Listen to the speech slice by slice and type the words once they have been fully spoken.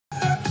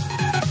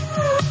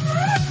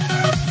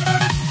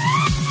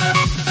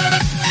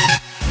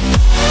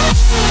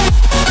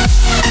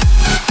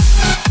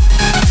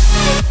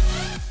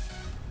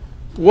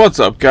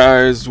What's up,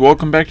 guys?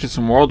 Welcome back to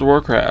some World of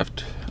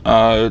Warcraft.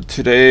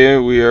 Today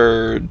we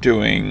are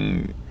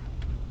doing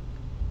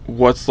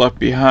what's left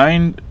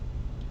behind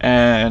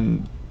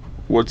and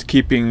what's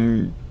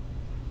keeping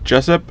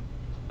Jessup.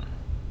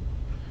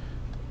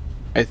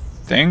 I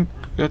think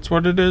that's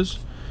what it is.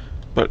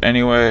 But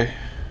anyway,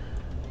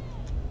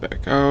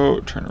 back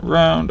out, turn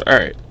around.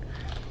 Alright.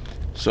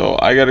 So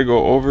I gotta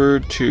go over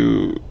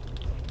to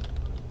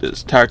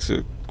this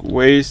toxic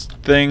waste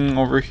thing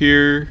over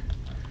here.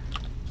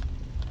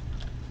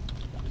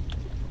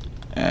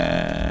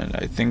 And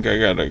I think I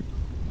gotta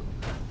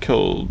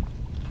kill...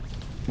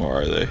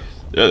 Where are they?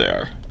 There they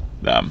are.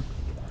 Them.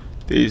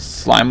 These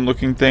slime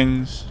looking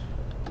things.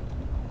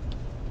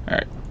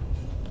 Alright.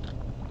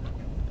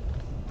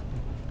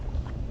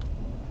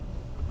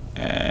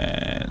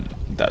 And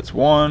that's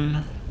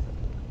one.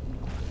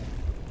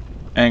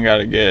 And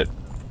gotta get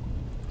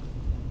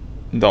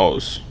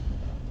those.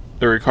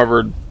 The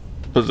recovered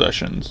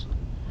possessions.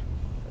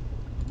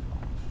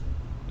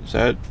 Is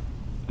that...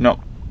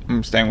 Nope.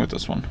 I'm staying with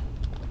this one.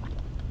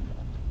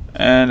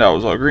 And I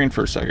was all green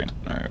for a second.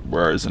 Alright,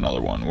 where is another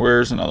one?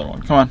 Where's another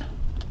one? Come on.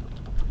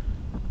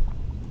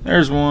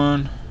 There's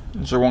one.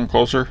 Is there one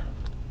closer?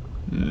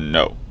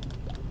 No.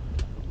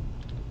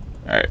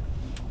 Alright.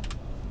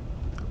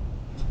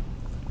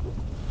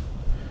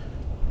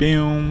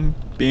 Boom,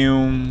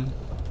 boom.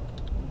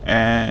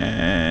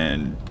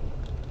 And...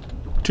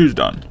 two's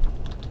done.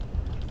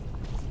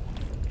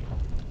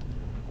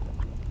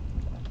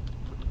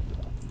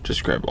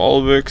 Just grab all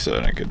of it so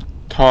that I could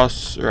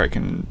toss, or I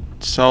can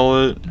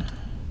sell it,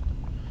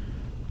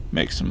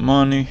 make some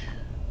money.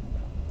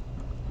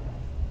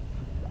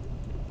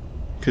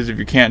 Because if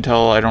you can't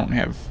tell, I don't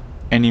have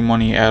any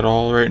money at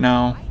all right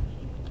now.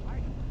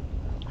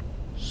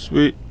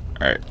 Sweet.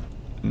 Alright,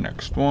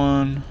 next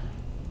one.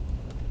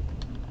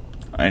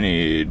 I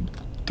need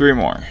 3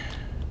 more.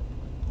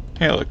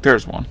 Hey, look,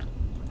 there's one.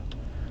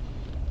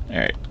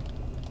 Alright.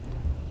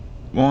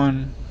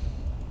 1,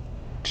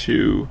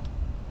 2,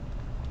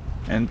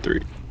 and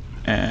 3.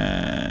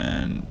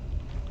 And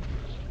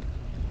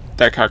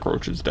that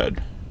cockroach is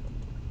dead.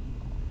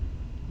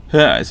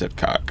 I said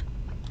cock.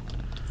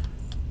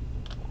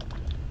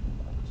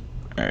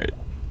 Alright.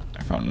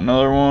 I found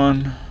another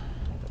one.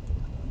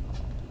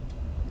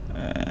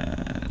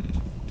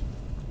 And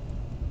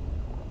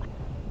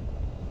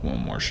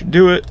one more should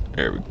do it.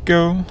 There we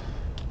go.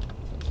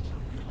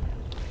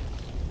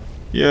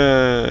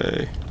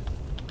 Yay.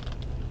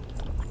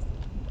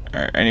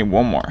 Alright, I need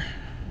one more.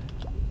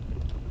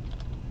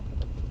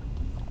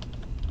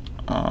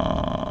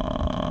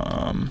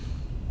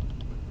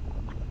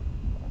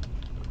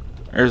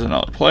 There's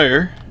another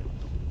player.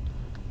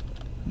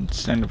 Let's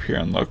stand up here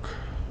and look.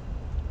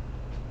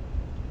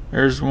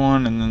 There's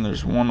one, and then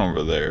there's one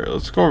over there.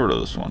 Let's go over to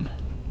this one.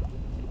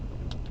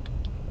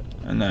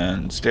 And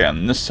then stay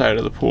on this side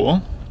of the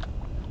pool,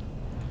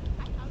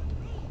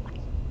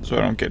 so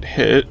I don't get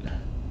hit.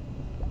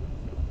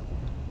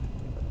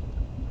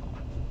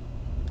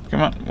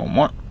 Come on, one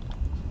more.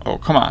 Oh,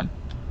 come on.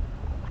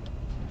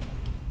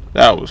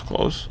 That was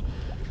close.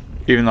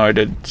 Even though I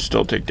did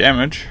still take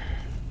damage.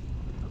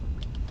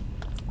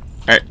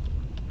 Alright.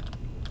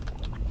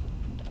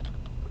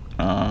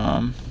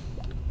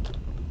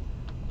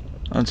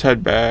 Let's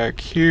head back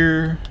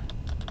here.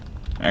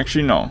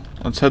 Actually, no.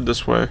 Let's head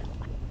this way.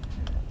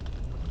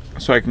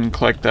 So I can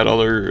collect that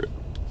other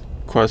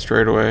quest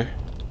right away.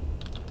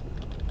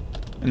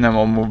 And then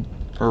we'll move,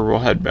 or we'll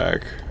head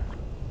back.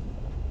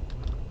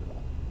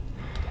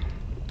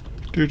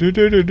 Do do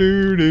do do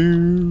do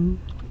do.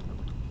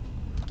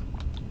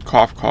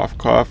 Cough, cough,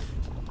 cough.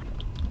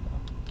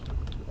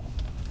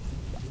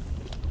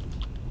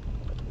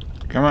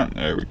 Come on,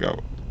 there we go.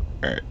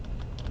 Alright.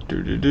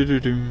 Do do do do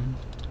do.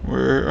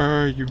 Where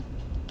are you?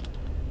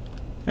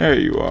 There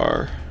you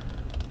are.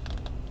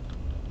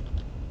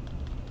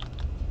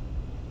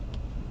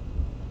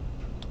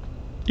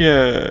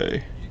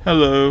 Yay.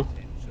 Hello.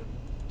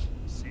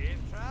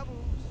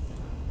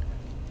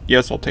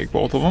 Yes, I'll take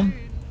both of them.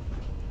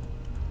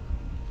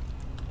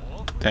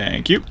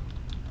 Thank you.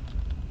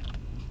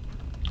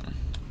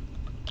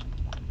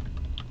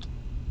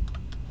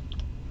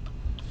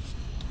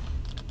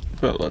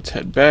 But let's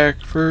head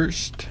back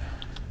first,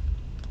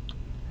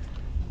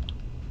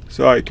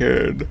 so I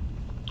could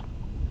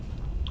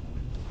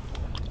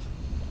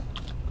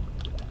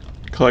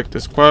collect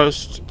this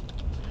quest.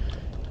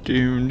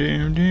 Doom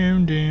doom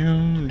doom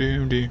doom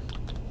doom doom.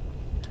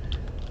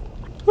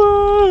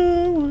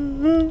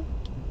 Whoa.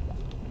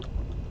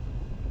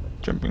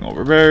 Jumping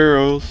over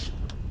barrels.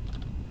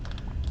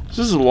 This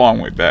is a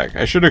long way back.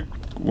 I should have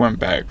went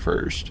back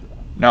first.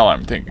 Now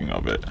I'm thinking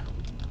of it.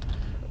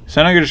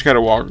 So now I just gotta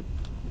walk.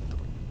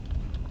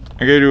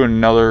 I gotta do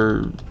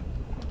another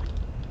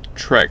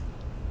trek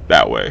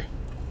that way.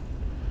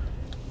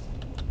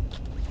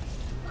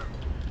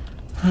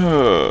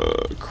 Oh,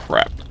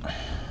 crap.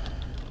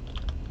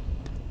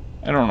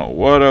 I don't know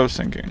what I was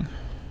thinking.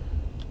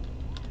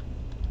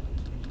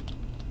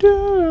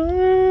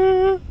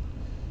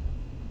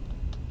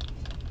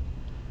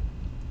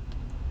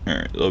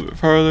 little bit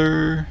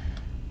farther.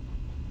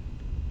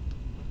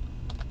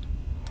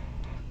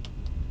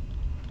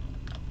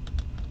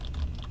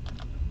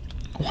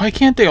 Why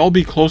can't they all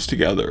be close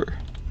together?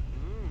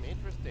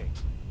 Interesting.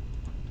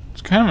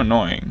 It's kind of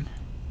annoying.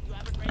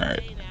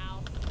 Alright.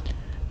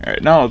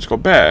 Alright, now let's go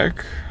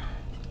back.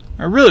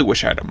 I really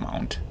wish I had a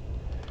mount.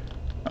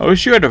 I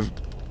wish you had a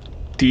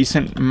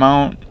decent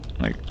mount.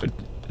 Like a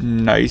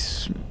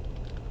nice...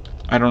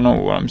 I don't know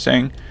what I'm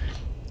saying.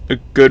 A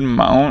good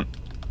mount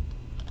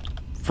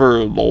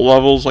for low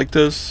levels like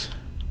this.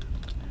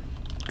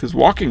 Because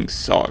walking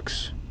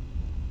sucks.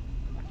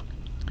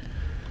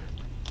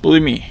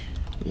 Believe me.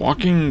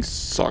 Walking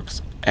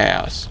sucks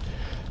ass.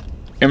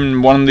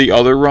 In one of the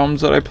other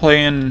realms that I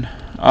play in,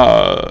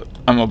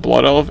 I'm a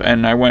blood elf,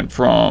 and I went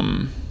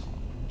from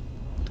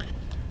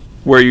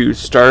where you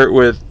start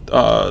with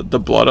the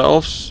blood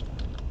elves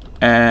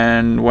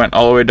and went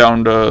all the way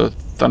down to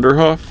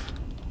Thunderhoof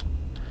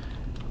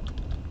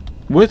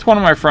with one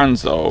of my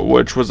friends though,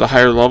 which was a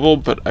higher level,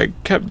 but I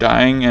kept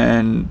dying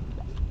and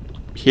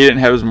he didn't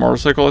have his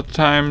motorcycle at the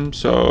time,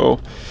 so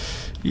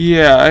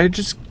yeah, I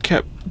just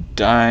kept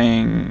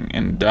dying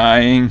and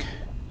dying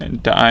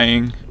and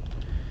dying.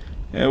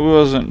 It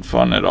wasn't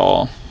fun at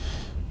all.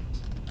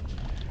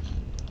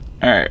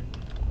 Alright.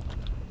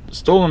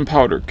 Stolen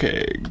powder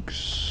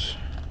kegs.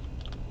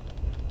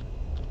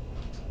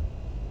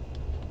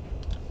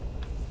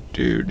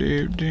 Do.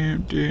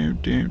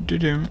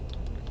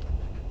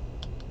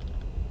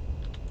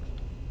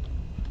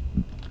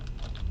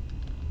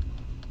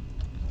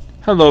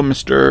 Hello,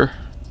 mister.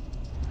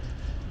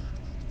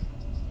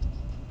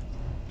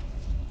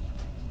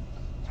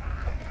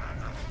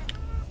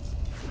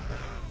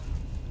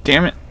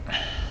 Damn it.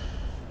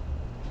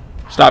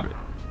 Stop it.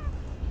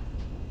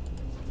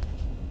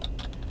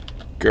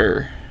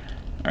 Grr.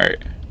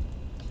 Alright.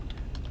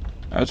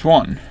 That's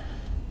one.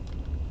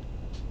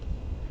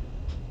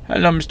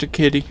 Hello, Mr.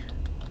 Kitty.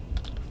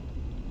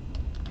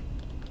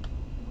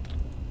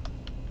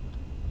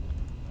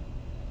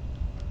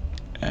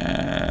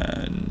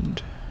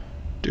 And...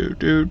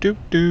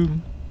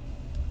 do.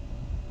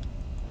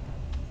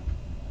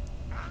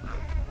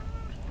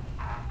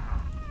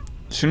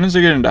 As soon as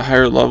I get into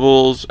higher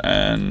levels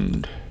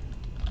and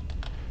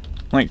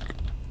like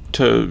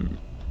to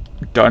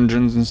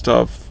dungeons and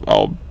stuff,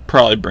 I'll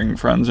probably bring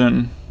friends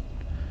in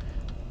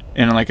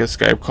like a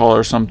Skype call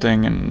or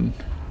something and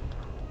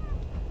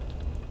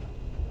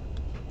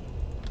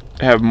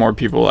have more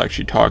people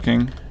actually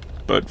talking.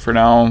 But for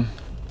now,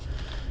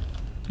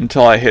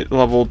 until I hit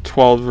level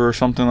 12 or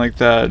something like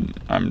that,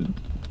 I'm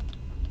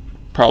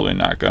probably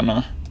not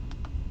gonna.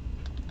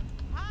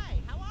 Hi,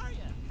 how are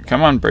you?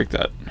 Come on, break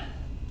that.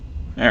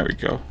 There we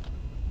go.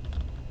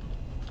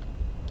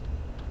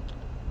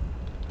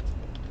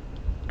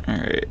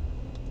 Alright.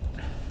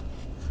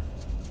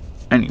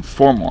 I need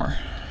 4 more.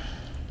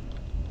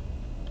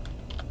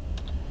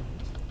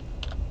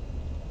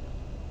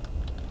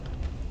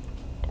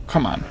 Oh,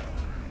 come on.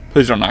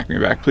 Please don't knock me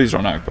back. Please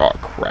don't knock. Oh,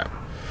 crap.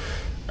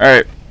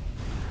 Alright.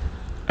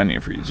 I need to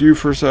freeze you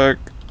for a sec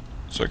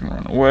so I can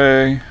run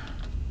away.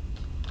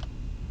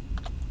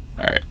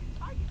 Alright.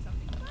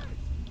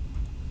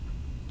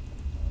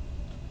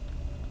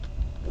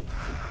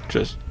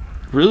 Just,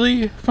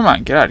 really? Come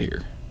on, get out of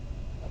here.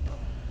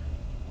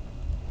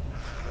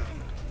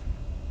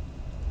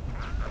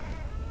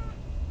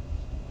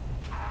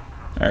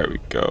 There we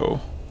go.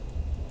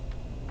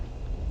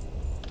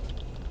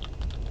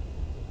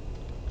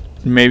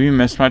 Maybe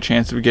missed my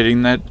chance of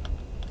getting that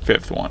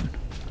 5th one.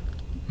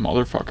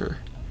 Motherfucker.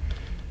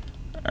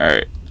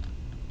 Alright.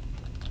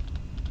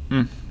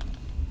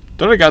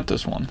 Thought I got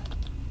this one.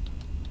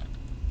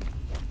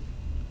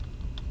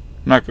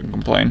 Not gonna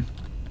complain.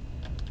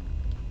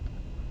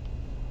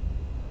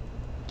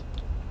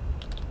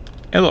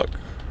 Hey, look.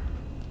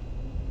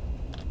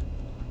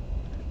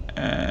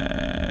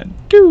 And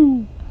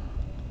do.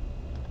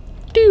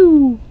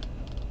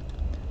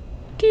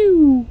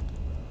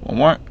 One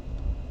more.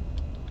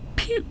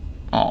 Pew.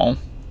 Oh.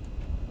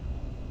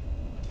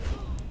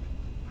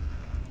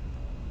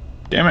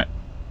 Damn it.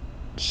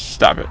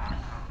 Stop it.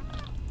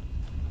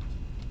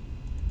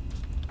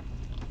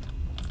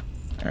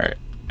 Alright.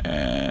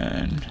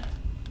 And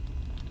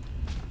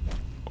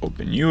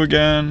open you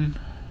again.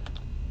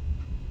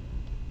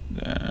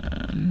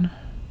 Then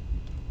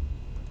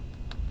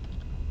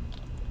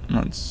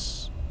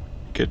let's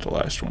get the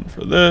last one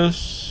for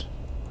this.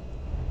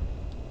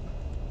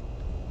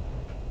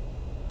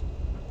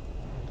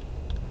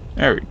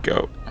 There we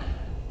go.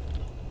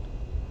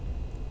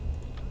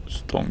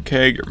 Stolen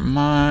keg, you're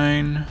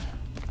mine.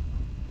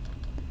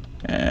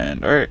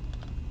 And alright,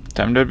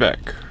 time to head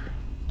back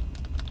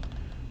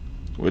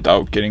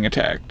without getting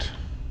attacked.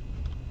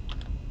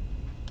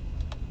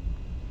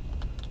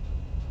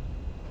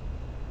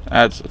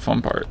 That's the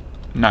fun part,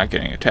 not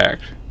getting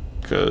attacked,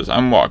 because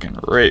I'm walking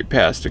right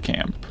past a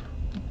camp,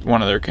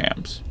 one of their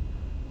camps,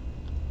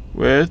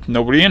 with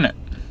nobody in it.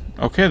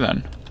 Okay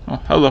then.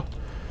 Oh, hello.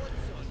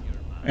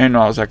 And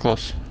no, I was that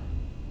close.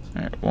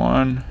 Alright,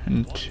 1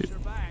 and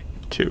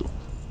 2.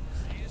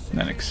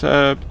 then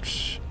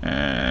accept,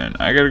 and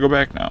I gotta go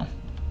back now.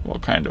 Well,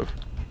 kind of.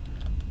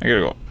 I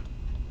gotta go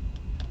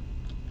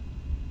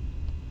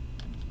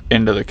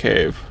into the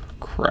cave.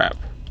 Crap.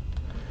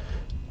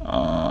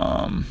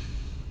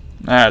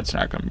 That's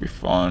not gonna be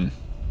fun.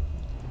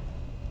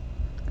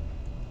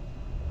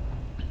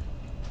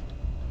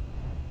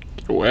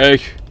 Get away.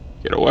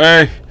 Get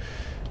away.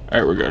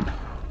 Alright, we're good.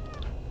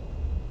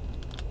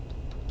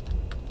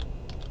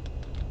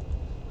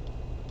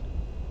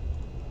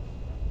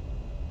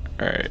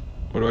 Alright,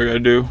 what do I gotta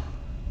do?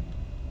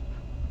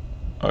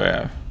 Oh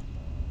yeah.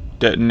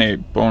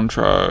 Detonate bone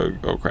trug.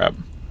 Oh crap.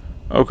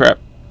 Oh crap.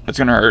 That's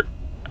gonna hurt.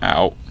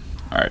 Ow.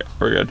 Alright,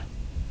 we're good.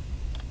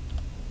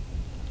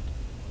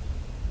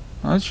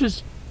 Let's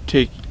just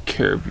take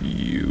care of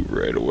you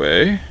right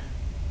away.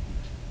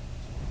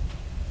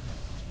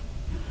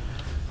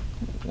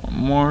 One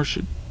more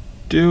should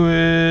do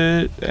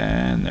it.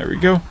 And there we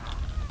go.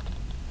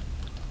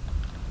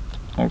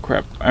 Oh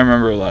crap. I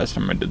remember last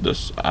time I did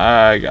this,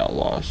 I got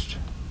lost.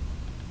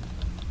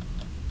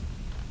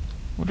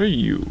 What are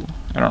you?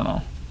 I don't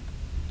know.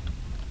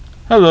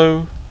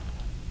 Hello.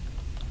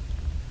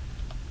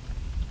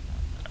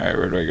 Alright,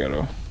 where do I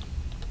go?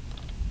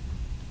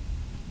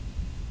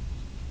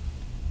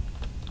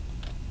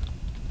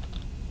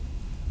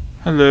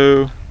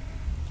 Hello.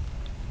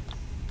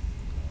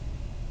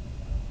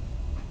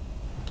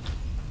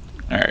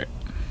 Alright.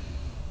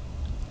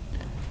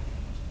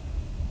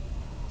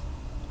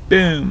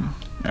 Boom.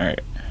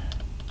 Alright.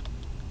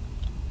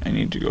 I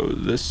need to go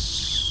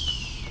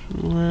this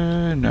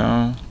way.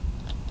 No.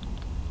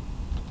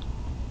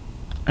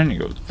 I need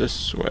to go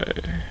this way.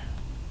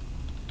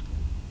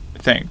 I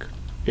think.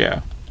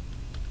 Yeah.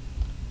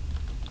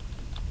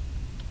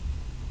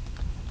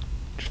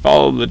 Just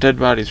follow the dead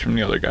bodies from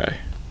the other guy.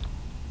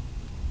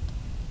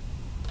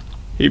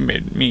 He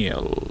made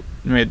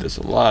this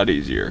a lot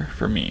easier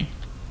for me.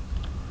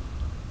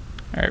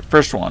 Alright,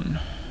 first one.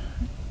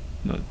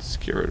 Let's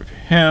get rid of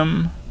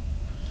him.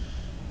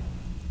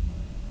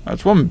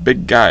 That's one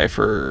big guy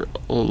for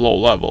a low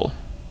level.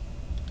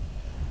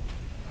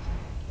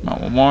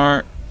 Not one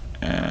more.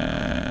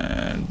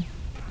 And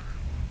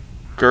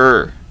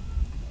grr.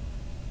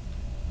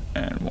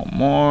 And one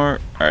more.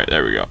 Alright,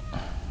 there we go.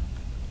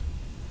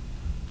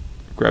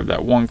 Grab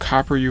that one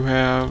copper you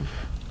have.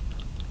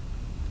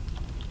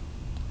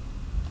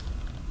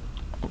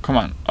 Oh, come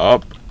on,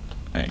 up.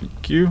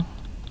 Thank you.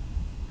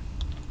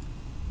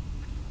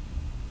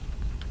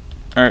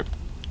 Alright,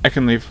 I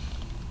can leave.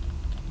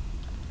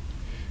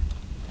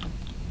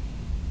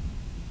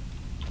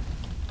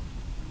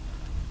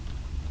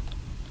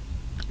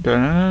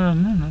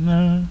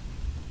 Da-na-na-na-na-na.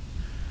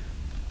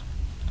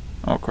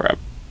 Oh crap.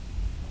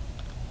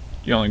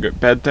 The only good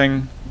bad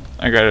thing,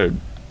 I gotta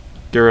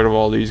get rid of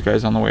all these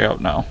guys on the way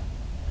out now,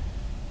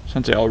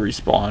 since they all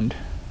respawned.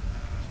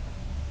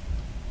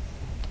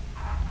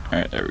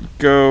 Alright, there we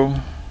go.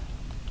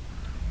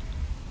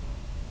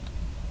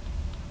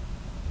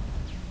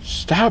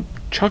 Stop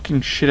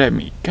chucking shit at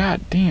me.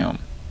 God damn.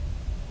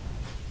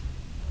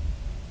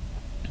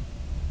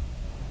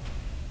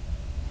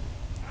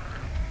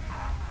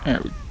 There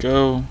we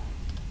go.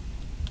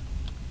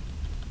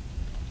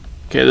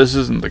 Okay, this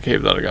isn't the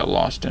cave that I got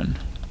lost in.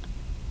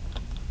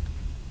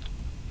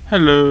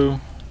 Hello.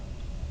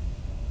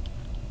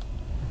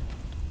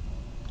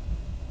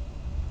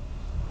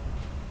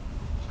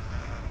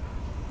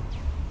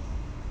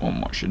 One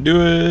more should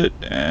do it,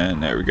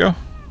 and there we go.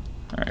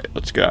 Alright,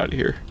 let's get out of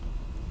here.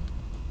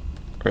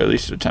 Or at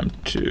least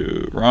attempt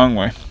to. Wrong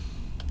way.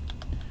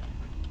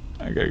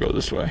 I gotta go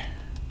this way.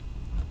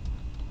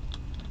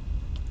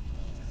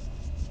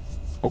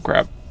 Oh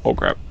crap, oh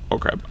crap, oh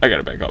crap. I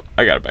gotta back up,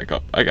 I gotta back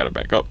up, I gotta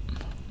back up.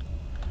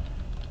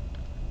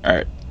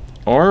 Alright.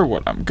 Or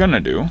what I'm gonna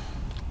do.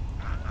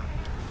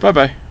 Bye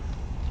bye.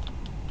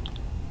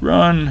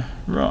 Run,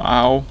 run,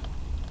 ow.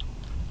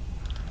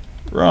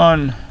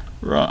 Run,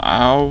 run,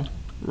 ow.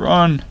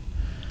 Run,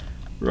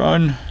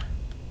 run.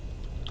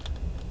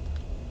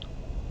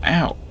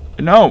 Ow.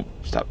 No,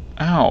 stop.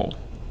 Ow.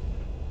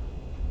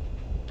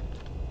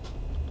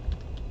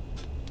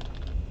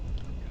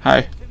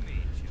 Hi.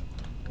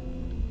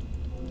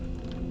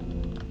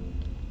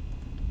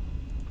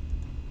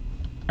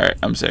 Alright,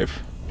 I'm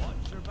safe.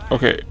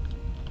 Okay.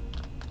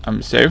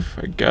 I'm safe,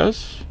 I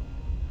guess.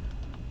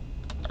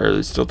 Are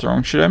they still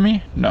throwing shit at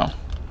me? No.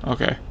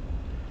 Okay.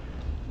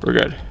 We're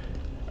good.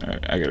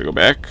 Alright, I gotta go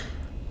back.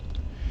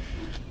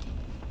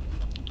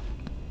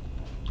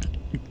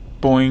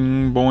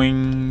 Boing,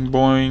 boing,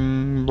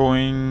 boing,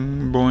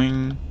 boing,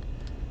 boing.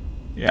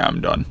 Yeah, I'm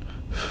done.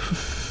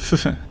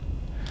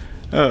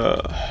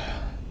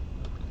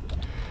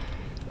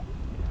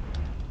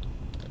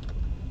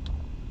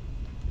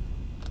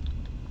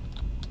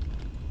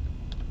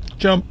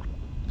 Jump.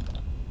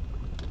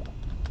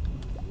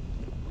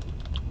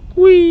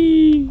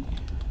 Whee!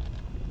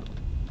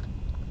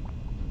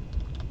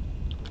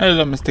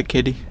 Hello, Mr.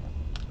 Kitty.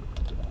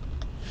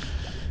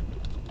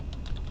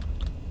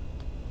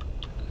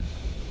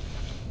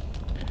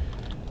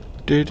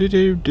 Do.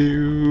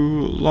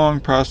 Long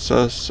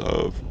process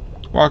of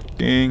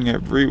walking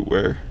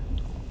everywhere.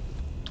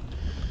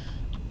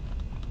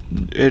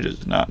 It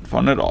is not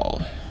fun at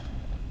all.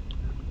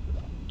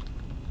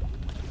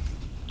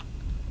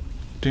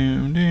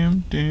 Doom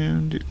doom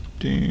doom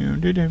doom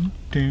doom doom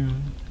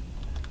doom.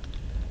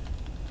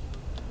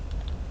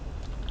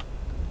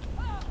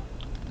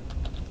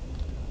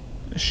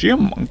 Is she a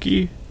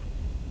monkey?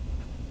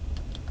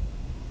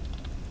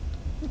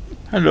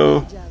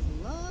 Hello. Just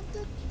love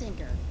to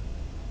tinker.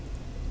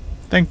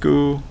 Thank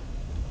you.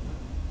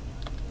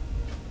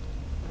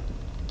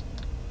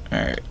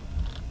 Alright.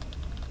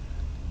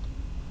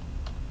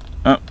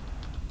 Oh,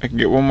 I can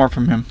get one more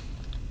from him.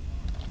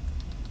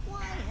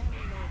 Why haven't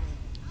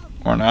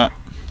loaded? Or not.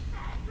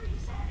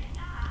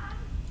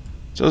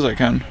 Says I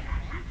can.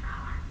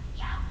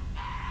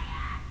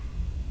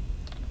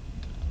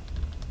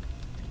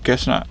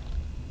 Guess not.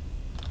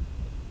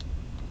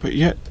 But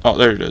yet, oh,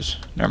 there it is.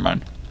 Never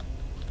mind.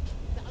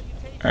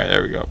 Alright,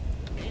 there we go.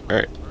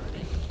 Alright.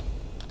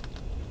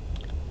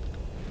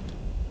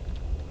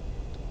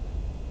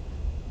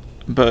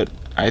 But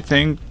I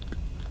think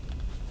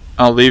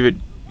I'll leave it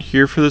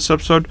here for this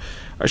episode.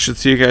 I should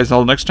see you guys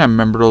all next time.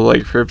 Remember to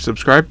like, favorite,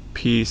 subscribe.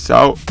 Peace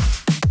out.